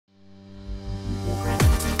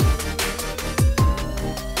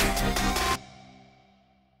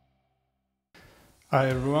Hi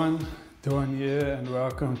everyone, Dawan here and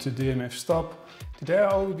welcome to DMଃ-stop. Today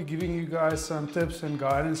I will be giving you guys some tips and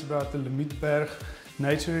guidance about the Limietberg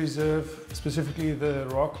nature reserve, specifically the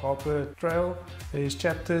Rockhopper trail. There's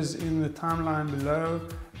chapters in the timeline below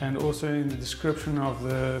and also in the description of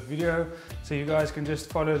the video, so you guys can just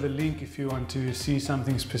follow the link if you want to see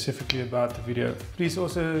something specifically about the video. Please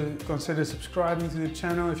also consider subscribing to the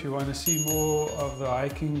channel if you want to see more of the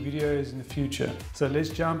hiking videos in the future. So let's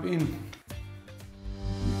jump in.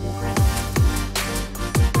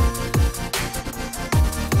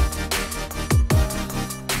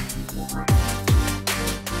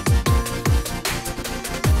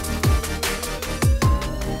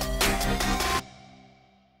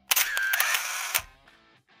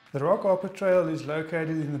 The Rockhopper trail is located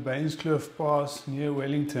in the Bain Kloof Pass near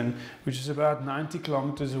Wellington, which is about 90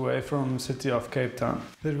 kilometers away from the city of Cape Town.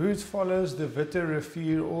 The route follows the Witte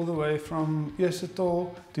Rivier all the way from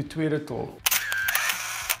Insta360 to Tweede.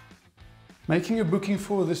 Making a booking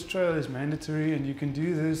for this trail is mandatory, and you can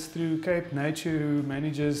do this through Cape Nature, who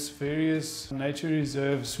manages various nature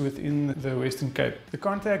reserves within the Western Cape. The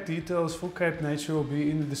contact details for Cape Nature will be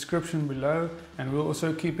in the description below, and we'll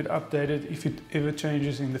also keep it updated if it ever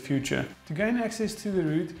changes in the future. To gain access to the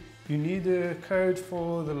route, you need a code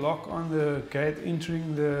for the lock on the gate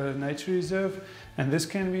entering the nature reserve, and this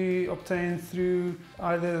can be obtained through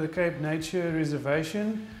either the Cape Nature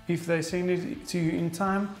Reservation if they send it to you in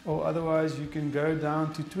time, or otherwise you can go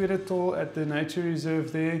down to Tweede at the nature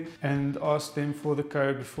reserve there and ask them for the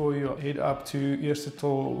code before you head up to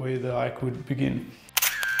Insta360 where the hike would begin.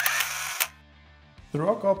 The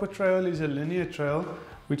Rockhopper trail is a linear trail,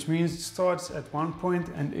 which means it starts at one point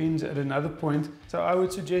and ends at another point. So I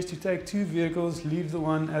would suggest you take two vehicles, leave the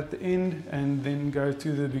one at the end and then go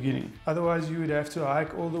to the beginning. Otherwise you would have to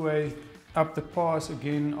hike all the way up the pass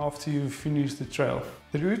again after you've finished the trail.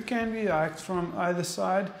 The route can be hiked from either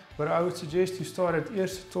side, but I would suggest you start at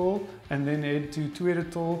Insta360 and then head to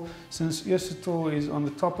Tweede, since Insta360 is on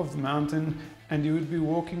the top of the mountain and you would be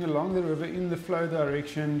walking along the river in the flow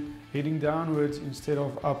direction, heading downwards instead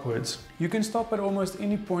of upwards. You can stop at almost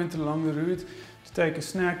any point along the route to take a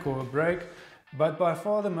snack or a break, but by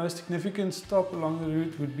far the most significant stop along the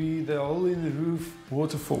route would be the hole in the roof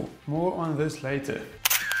waterfall. More on this later.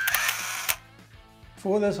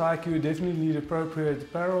 For this hike you would definitely need appropriate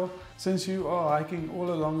apparel. Since you are hiking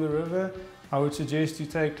all along the river, I would suggest you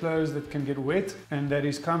take clothes that can get wet and that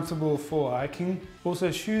is comfortable for hiking.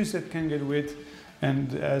 Also shoes that can get wet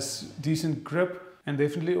and has decent grip, and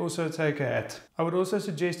definitely also take a hat. I would also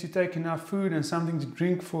suggest you take enough food and something to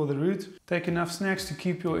drink for the route. Take enough snacks to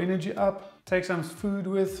keep your energy up. Take some food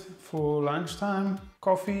with for lunchtime.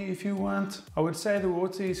 Coffee if you want. I would say the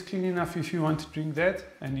water is clean enough if you want to drink that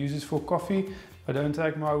and use it for coffee, but don't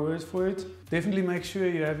take my words for it. Definitely make sure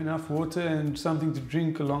you have enough water and something to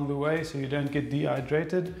drink along the way so you don't get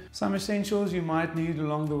dehydrated. Some essentials you might need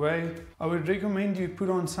along the way. I would recommend you put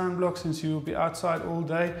on sunblock since you will be outside all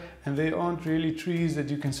day and there aren't really trees that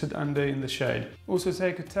you can sit under in the shade. Also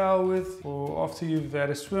take a towel with or after you've had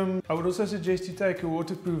a swim. I would also suggest you take a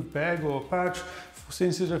waterproof bag or a pouch for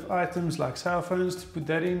sensitive items like cell phones to put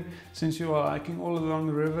that in, since you are hiking all along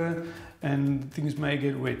the river and things may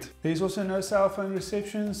get wet. There's also no cell phone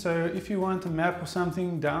reception, so if you want a map or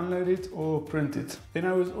something, download it or print it. Then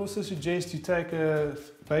I would also suggest you take a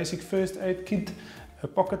basic first aid kit, a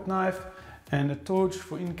pocket knife and a torch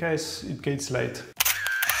for in case it gets late.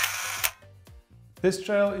 This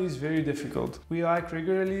trail is very difficult. We hike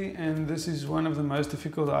regularly and this is one of the most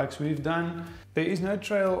difficult hikes we've done. There is no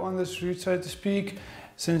trail on this route, so to speak,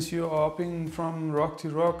 since you are hopping from rock to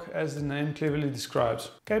rock, as the name cleverly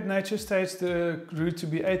describes. Cape Nature states the route to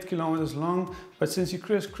be 8 kilometers long, but since you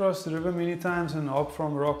crisscross the river many times and hop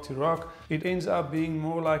from rock to rock, it ends up being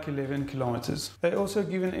more like 11 kilometers. They also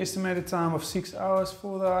give an estimated time of 6 hours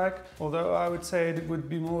for the hike, although I would say it would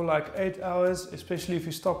be more like 8 hours, especially if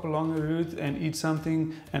you stop along the route and eat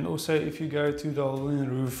something, and also if you go to the hole in the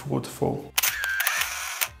roof waterfall.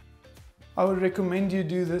 I would recommend you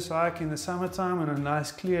do this hike in the summertime on a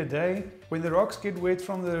nice clear day. When the rocks get wet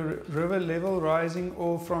from the river level rising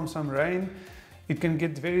or from some rain, it can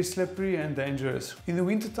get very slippery and dangerous. In the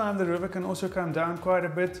wintertime the river can also come down quite a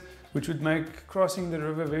bit, which would make crossing the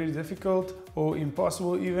river very difficult or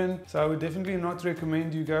impossible even, so I would definitely not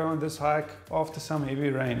recommend you go on this hike after some heavy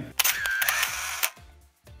rain.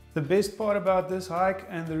 The best part about this hike,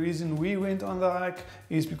 and the reason we went on the hike,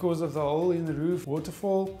 is because of the hole in the roof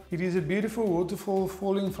waterfall. It is a beautiful waterfall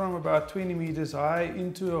falling from about 20 meters high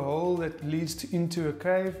into a hole that leads into a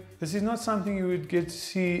cave. This is not something you would get to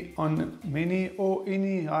see on many or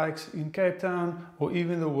any hikes in Cape Town or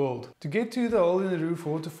even the world. To get to the hole in the roof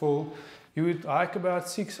waterfall, You would hike about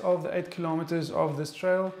 6 of the 8 kilometers of this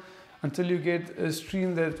trail until you get a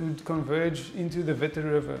stream that would converge into the Witte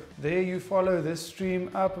River. There you follow this stream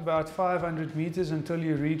up about 500 meters until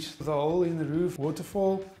you reach the hole in the roof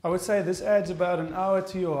waterfall. I would say this adds about an hour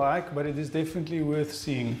to your hike, but it is definitely worth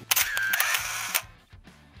seeing.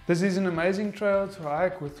 This is an amazing trail to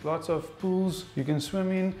hike with lots of pools you can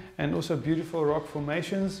swim in and also beautiful rock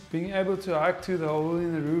formations. Being able to hike to the hole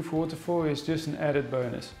in the roof waterfall is just an added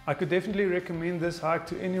bonus. I could definitely recommend this hike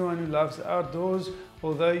to anyone who loves the outdoors,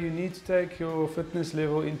 although you need to take your fitness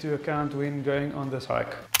level into account when going on this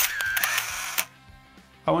hike.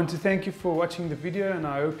 I want to thank you for watching the video and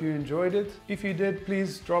I hope you enjoyed it. If you did,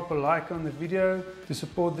 please drop a like on the video to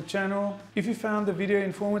support the channel. If you found the video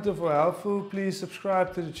informative or helpful, please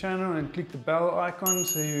subscribe to the channel and click the bell icon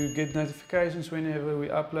so you get notifications whenever we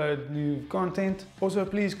upload new content. Also,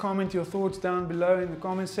 please comment your thoughts down below in the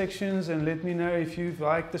comment sections and let me know if you've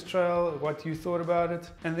liked this trail, what you thought about it.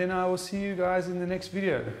 And then I will see you guys in the next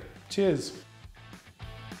video. Cheers!